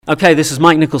Okay, this is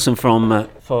Mike Nicholson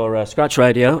for Scratch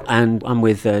Radio, and I'm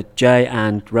with Jay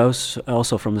and Rose,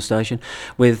 also from the station,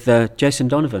 with Jason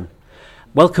Donavan.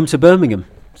 Welcome to Birmingham.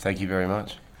 Thank you very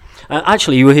much.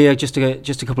 Actually, you were here just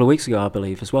a couple of weeks ago, I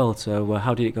believe, as well. So,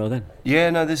 how did it go then? Yeah,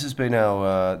 no, this has been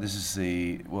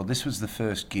this was the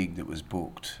first gig that was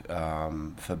booked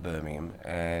for Birmingham,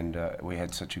 and we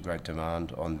had such a great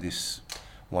demand on this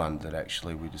one that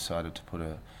actually we decided to put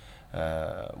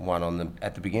one on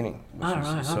at the beginning, which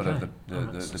was sort of the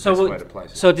best way to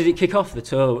place it. So did it kick off the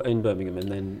tour in Birmingham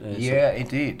and then? Yeah, it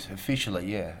did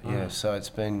officially. Yeah. So it's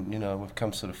been, we've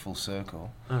come sort of full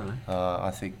circle. All right.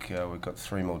 I think we've got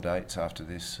 3 more dates after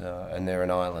this, and they're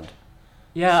in Ireland.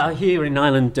 Yeah, I hear in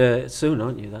Ireland soon,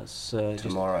 aren't you? That's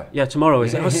tomorrow. Tomorrow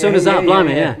is it? As soon as that,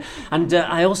 blimey, yeah. And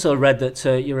I also read that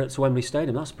you're at Wembley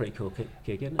Stadium. That's a pretty cool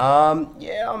gig, isn't it?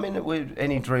 Yeah, I mean,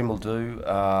 Any Dream Will Do.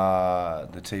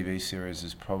 The TV series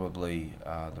is probably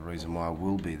the reason why I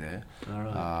will be there. All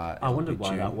right. I wondered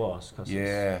why that was.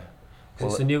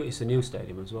 It's a new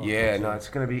stadium as well. Yeah, no, it's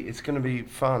going to be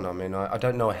fun. I mean, I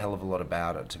don't know a hell of a lot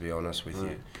about it, to be honest with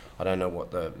you. I don't know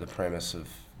what the premise of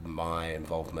my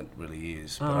involvement really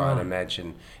is, but I'd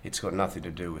imagine it's got nothing to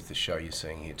do with the show you're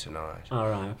seeing here tonight. All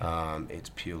right. Okay.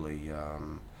 It's purely,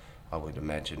 I would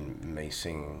imagine, me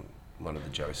singing one of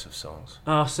the Joseph songs.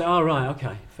 Right,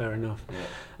 okay, fair enough.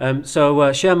 Yeah.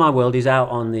 So Share My World is out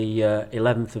on the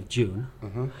 11th of June.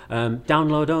 Mm-hmm.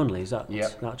 Download only, is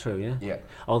that true, yeah? Yeah.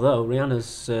 Although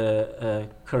Rihanna's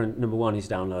current number 1 is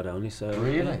download only, so...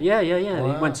 Really? Yeah.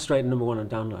 Wow. It went straight to number 1 on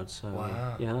download, so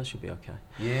wow. Yeah, that should be okay.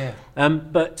 Yeah.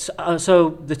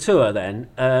 So the tour then,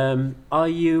 are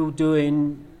you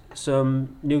doing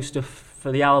some new stuff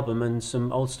for the album and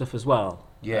some old stuff as well?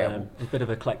 Yeah. A bit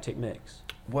of eclectic mix.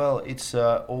 Well, it's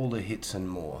all the hits and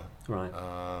more. Right.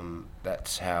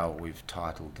 That's how we've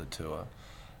titled the tour.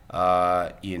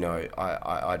 I'd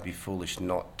be foolish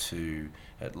not to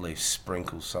at least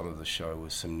sprinkle some of the show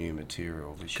with some new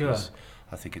material, because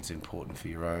I think it's important for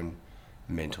your own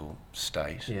mental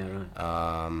state. Yeah,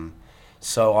 right.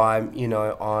 So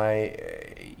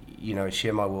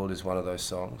Share My World is one of those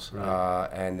songs, right.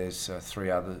 And there's 3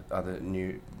 other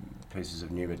new pieces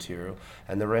of new material,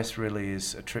 and the rest really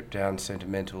is a trip down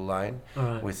sentimental lane,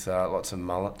 right. With lots of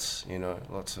mullets,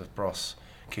 lots of Bros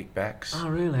kickbacks. Oh,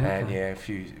 really? And okay. a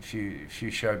few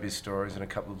showbiz stories and a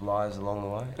couple of lies along the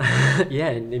way.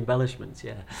 Yeah, embellishments.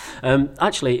 Yeah.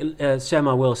 Actually, Share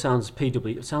My World sounds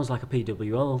PW. It sounds like a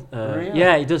PWL. Really?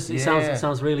 Yeah, it does. It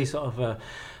sounds really sort of.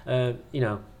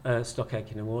 Stock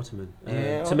Aitken and Waterman.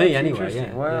 To me, anyway.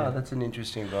 Yeah. Wow, that's an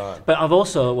interesting vibe. But I've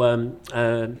also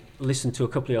listened to a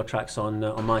couple of your tracks on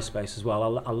MySpace as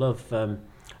well. I love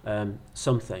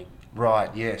Something.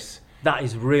 Right. Yes. That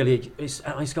is really. It's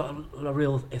got a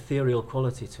real ethereal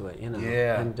quality to it,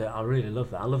 Yeah. And I really love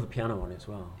that. I love the piano on it as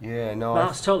well. Yeah. No. But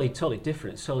that's totally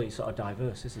different. It's totally sort of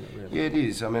diverse, isn't it? Really. Yeah, it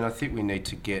is. I mean, I think we need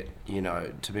to get.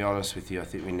 To be honest with you, I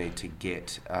think we need to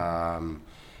get.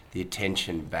 The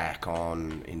attention back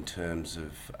on in terms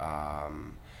of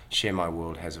Share My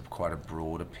World has quite a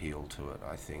broad appeal to it.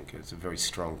 I think it's a very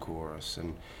strong chorus,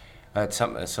 and it's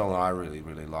a song I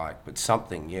really like. But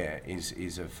Something,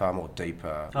 is a far more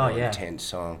deeper, more intense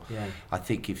song. Yeah. I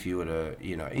think if you were to,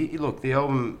 look, the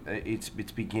album it's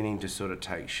beginning to sort of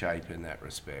take shape in that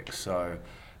respect. So.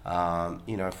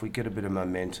 If we get a bit of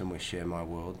momentum with Share My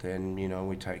World, then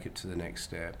we take it to the next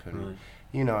step, and. Right.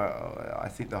 I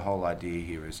think the whole idea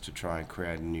here is to try and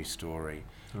create a new story,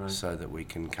 right. So that we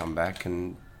can come back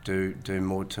and do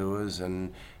more tours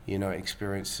and,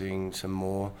 experiencing some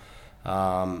more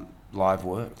live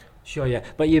work. Sure, yeah.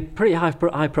 But you're pretty high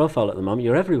profile at the moment.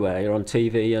 You're everywhere. You're on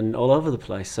TV and all over the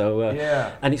place. So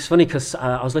And it's funny because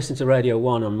I was listening to Radio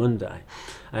 1 on Monday,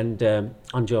 and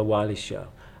on Joe Wiley's show,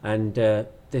 and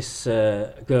this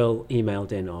girl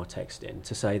emailed in or texted in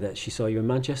to say that she saw you in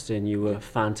Manchester and you were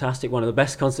fantastic, one of the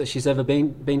best concerts she's ever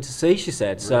been to see, she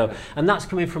said. So, really? And that's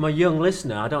coming from a young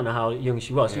listener. I don't know how young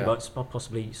she was, but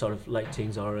possibly sort of late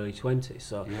teens or early 20s.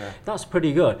 So that's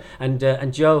pretty good. And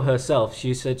Jo herself,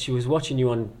 she said she was watching you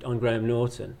on Graham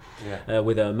Norton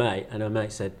with her mate, and her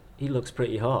mate said, he looks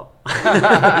pretty hot.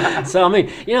 So I mean,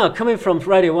 coming from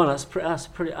Radio 1, that's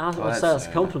pretty. I would say that's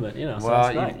a compliment. So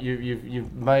well,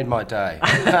 you've made my day.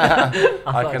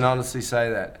 I can honestly say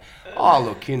that. Oh,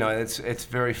 look, it's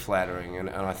very flattering,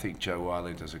 and I think Jo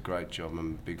Wiley does a great job.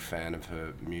 I'm a big fan of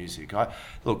her music. I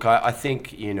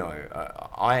think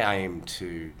I aim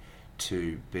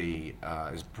to be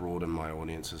as broad in my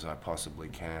audience as I possibly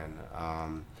can.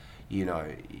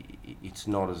 It's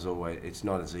not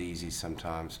as easy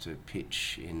sometimes to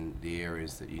pitch in the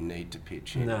areas that you need to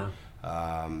pitch in. No.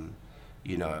 I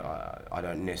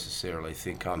don't necessarily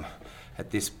think I'm at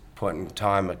this point in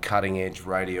time a cutting-edge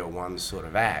Radio 1 sort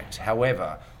of act.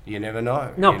 However, you never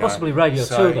know. No, possibly Radio 2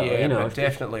 though. Yeah, you know, but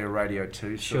definitely a Radio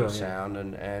 2 sort of sound,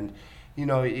 and you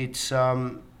know, it's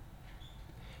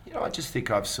you know, I just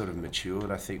think I've sort of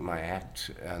matured. I think my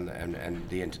act and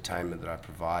the entertainment that I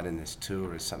provide in this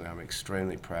tour is something I'm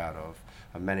extremely proud of.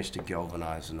 I've managed to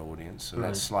galvanise an audience, and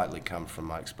that's slightly come from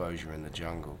my exposure in the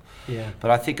jungle. Yeah.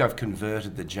 But I think I've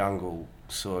converted the jungle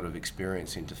sort of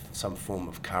experience into some form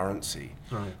of currency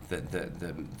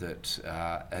that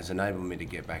has enabled me to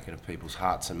get back into people's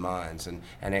hearts and minds and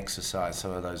exercise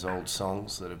some of those old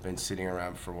songs that have been sitting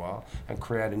around for a while and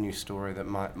create a new story that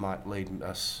might lead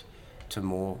us to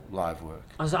more live work.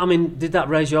 I mean, did that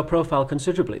raise your profile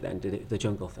considerably then, did it, the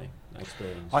jungle thing,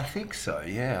 experience? I think so,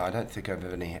 yeah. I don't think I've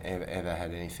ever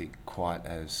had anything quite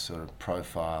as sort of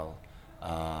profile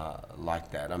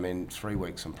like that. I mean, 3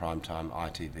 weeks on primetime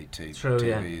ITV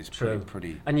is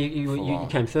pretty. And you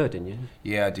came third, didn't you?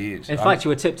 Yeah, I did. In fact, you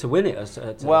were tipped to win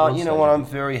it. Well, you know what? I'm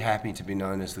very happy to be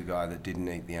known as the guy that didn't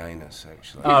eat the anus.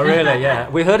 Actually. Oh, really? Yeah,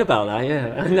 we heard about that.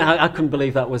 Yeah, I couldn't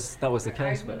believe that was the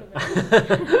case, but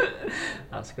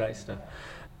that's great stuff.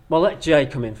 Well, let Jay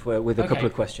come in with a couple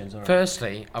of questions. All right.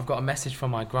 Firstly, I've got a message from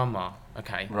my grandma.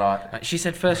 Okay. Right. She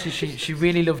said firstly she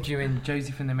really loved you in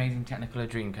Joseph and the Amazing Technicolor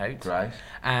Dreamcoat. Right.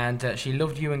 And she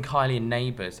loved you and Kylie in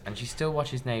Neighbours, and she still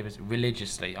watches Neighbours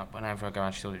religiously. Whenever I go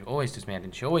out, she always does me head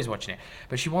in. She's always watching it.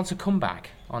 But she wants to come back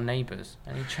on Neighbours.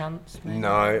 Any chance? Maybe?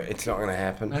 No, it's not going to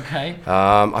happen. Okay.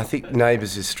 I think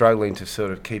Neighbours is struggling to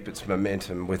sort of keep its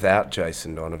momentum without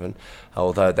Jason Donovan,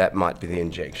 although that might be the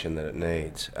injection that it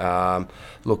needs.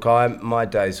 Look, my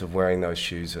days of wearing those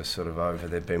shoes are sort of over.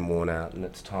 They've been worn out, and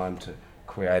it's time to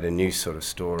create a new sort of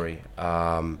story.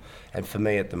 And for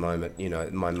me at the moment, you know,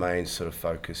 my main sort of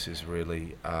focus is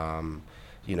really,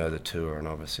 you know, the tour and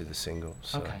obviously the single.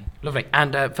 So. Okay, lovely.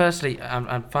 And firstly,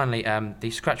 and finally,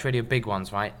 the Scratch Radio big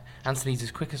ones, right? Answer these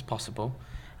as quick as possible.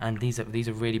 And these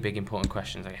are really big, important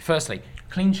questions. Okay. Firstly,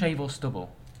 clean shave or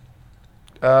stubble?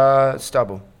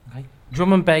 Stubble. Okay.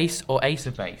 Drum and bass or ace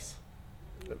of base?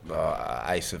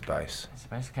 Ace of base. Ace of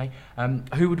base. Okay.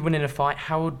 Who would win in a fight,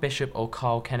 Howard Bishop or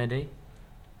Carl Kennedy?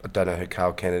 I don't know who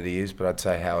Carl Kennedy is, but I'd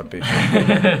say Howard Bishop.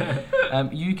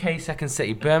 UK second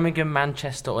city, Birmingham,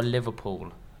 Manchester or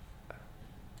Liverpool?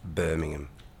 Birmingham.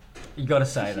 You got to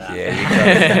say that.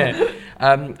 Yeah, you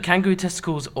got to. Kangaroo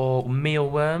testicles or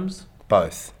mealworms?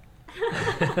 Both.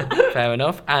 Fair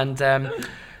enough. And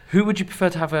who would you prefer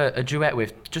to have a duet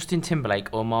with, Justin Timberlake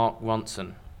or Mark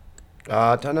Ronson?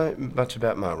 I don't know much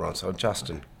about Mark Ronson. Or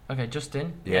Justin. Okay,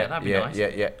 Justin. Yeah, that'd be nice.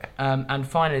 Yeah. And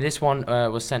finally, this one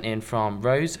was sent in from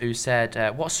Rose, who said,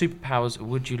 what superpowers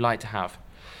would you like to have?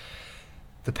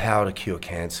 The power to cure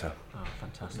cancer. Oh,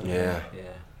 fantastic. Yeah.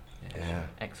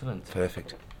 Excellent.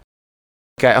 Perfect.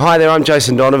 Okay, hi there, I'm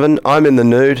Jason Donovan. I'm in the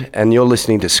nude, and you're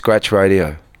listening to Scratch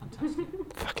Radio. Fantastic.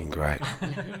 Fucking great.